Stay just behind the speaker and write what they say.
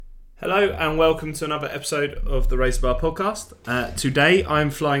Hello and welcome to another episode of the Raise the Bar podcast. Today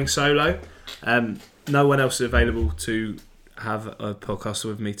I'm flying solo. No one else is available to have a podcast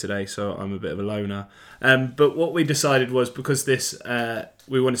with me today, so I'm a bit of a loner. But what we decided was, because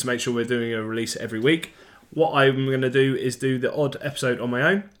we wanted to make sure we're doing a release every week, what I'm going to do is do the odd episode on my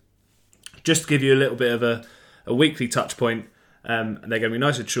own, just to give you a little bit of a weekly touch point. And they're going to be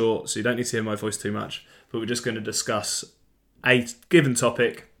nice and short, so you don't need to hear my voice too much, but we're just going to discuss a given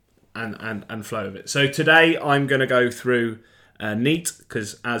topic and flow of it. So today I'm going to go through NEAT,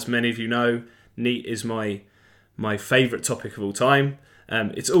 because as many of you know, NEAT is my favourite topic of all time.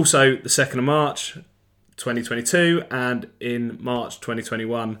 It's also the 2nd of March 2022, and in March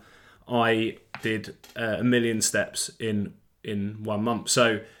 2021 I did 1 million steps in 1 month.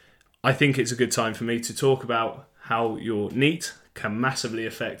 So I think it's a good time for me to talk about how your NEAT can massively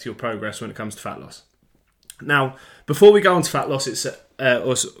affect your progress when it comes to fat loss. Now, before we go on to fat loss,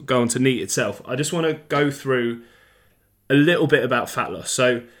 or go on to NEAT itself, I just want to go through a little bit about fat loss.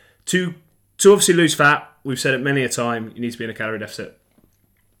 So to obviously lose fat, we've said it many a time, you need to be in a calorie deficit.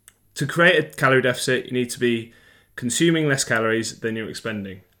 To create a calorie deficit, you need to be consuming less calories than you're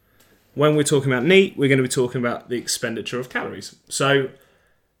expending. When we're talking about NEAT, we're going to be talking about the expenditure of calories. So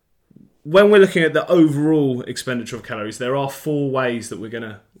when we're looking at the overall expenditure of calories, there are 4 ways that we're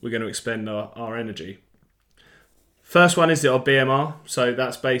going to expend our energy. First one is the odd BMR, so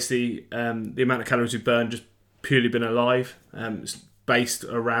that's basically the amount of calories you burn just purely being alive. It's based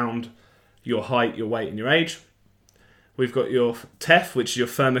around your height, your weight and your age. We've got your TEF, which is your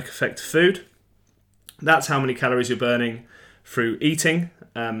thermic effect of food. That's how many calories you're burning through eating.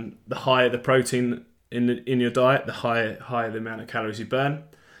 The higher the protein in your diet, the higher the amount of calories you burn.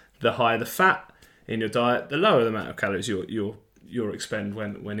 The higher the fat in your diet, the lower the amount of calories you'll expend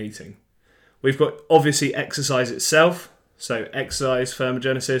when eating. We've got obviously exercise itself, so exercise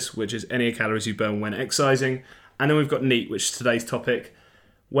thermogenesis, which is any calories you burn when exercising, and then we've got NEAT, which is today's topic,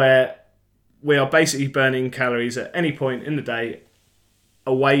 where we are basically burning calories at any point in the day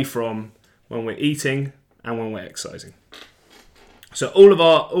away from when we're eating and when we're exercising. So all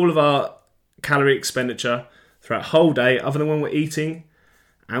of our calorie expenditure throughout the whole day, other than when we're eating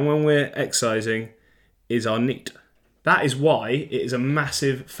and when we're exercising, is our NEAT. That is why it is a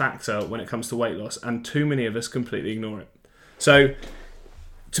massive factor when it comes to weight loss, and too many of us completely ignore it. So,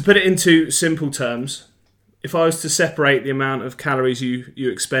 to put it into simple terms, if I was to separate the amount of calories you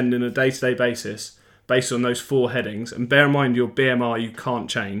expend on a day-to-day basis based on those 4 headings, and bear in mind your BMR you can't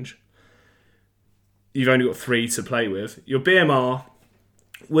change, you've only got 3 to play with, your BMR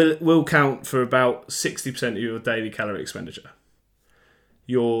will count for about 60% of your daily calorie expenditure.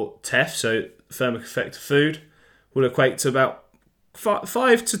 Your TEF, so thermic effect of food, will equate to about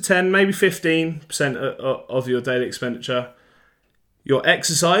 5 to 10, maybe 15% of your daily expenditure. Your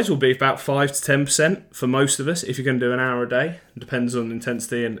exercise will be about 5 to 10% for most of us if you're going to do an hour a day. It depends on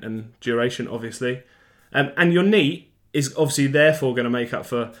intensity and duration, obviously. And your NEAT is obviously therefore going to make up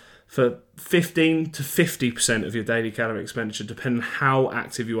for 15 to 50% of your daily calorie expenditure, depending on how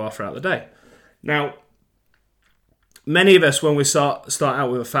active you are throughout the day. Now, many of us, when we start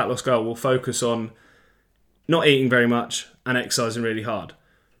out with a fat loss goal, will focus on not eating very much and exercising really hard,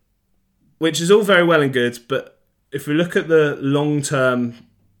 which is all very well and good, but if we look at the long-term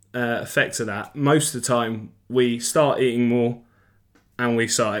effects of that, most of the time we start eating more and we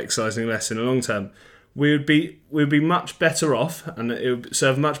start exercising less in the long term. We'd be much better off, and it would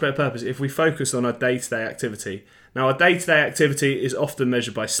serve a much better purpose if we focused on our day-to-day activity. Now, our day-to-day activity is often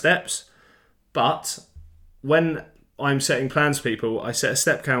measured by steps, but when I'm setting plans for people, I set a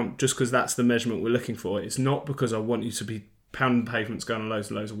step count just because that's the measurement we're looking for. It's not because I want you to be pounding pavements, going on loads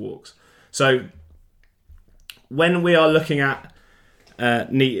and loads of walks. So when we are looking at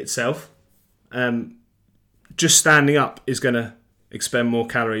NEAT itself, just standing up is going to expend more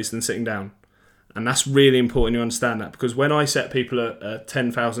calories than sitting down. And that's really important you understand that, because when I set people a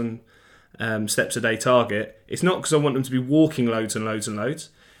 10,000 steps a day target, it's not because I want them to be walking loads and loads and loads.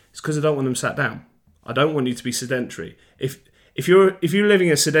 It's because I don't want them sat down. I don't want you to be sedentary. If you're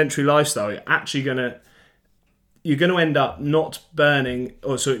living a sedentary lifestyle, you're actually going to end up not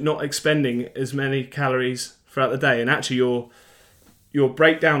expending as many calories throughout the day, and actually your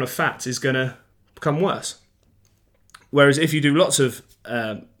breakdown of fats is going to become worse. Whereas if you do lots of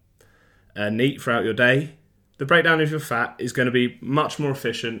NEAT throughout your day, the breakdown of your fat is going to be much more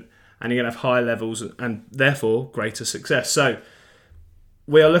efficient, and you're going to have higher levels and therefore greater success. So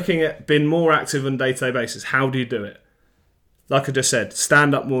we are looking at being more active on a day-to-day basis. How do you do it? Like I just said,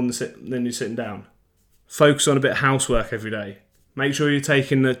 stand up more than you're sitting down. Focus on a bit of housework every day. Make sure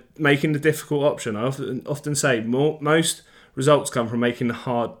you're making the difficult option. I often say most results come from taking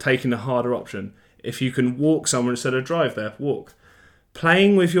the harder option. If you can walk somewhere instead of drive there, walk.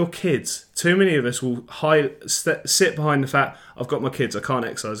 Playing with your kids. Too many of us will sit behind the fact, I've got my kids, I can't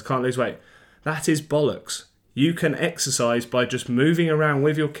exercise, I can't lose weight. That is bollocks. You can exercise by just moving around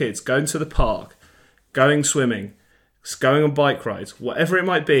with your kids, going to the park, going swimming, going on bike rides, whatever it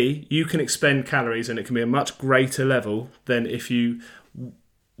might be. You can expend calories, and it can be a much greater level than if you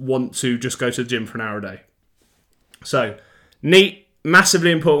want to just go to the gym for an hour a day. So, NEAT,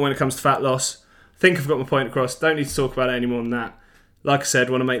 massively important when it comes to fat loss. I think I've got my point across. Don't need to talk about it any more than that. Like I said,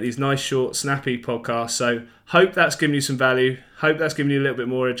 want to make these nice, short, snappy podcasts. So, hope that's given you some value. Hope that's given you a little bit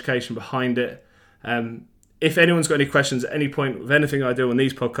more education behind it. If anyone's got any questions at any point with anything I do on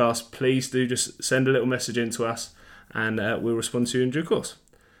these podcasts, please do just send a little message in to us, and we'll respond to you in due course.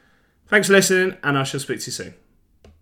 Thanks for listening, and I shall speak to you soon.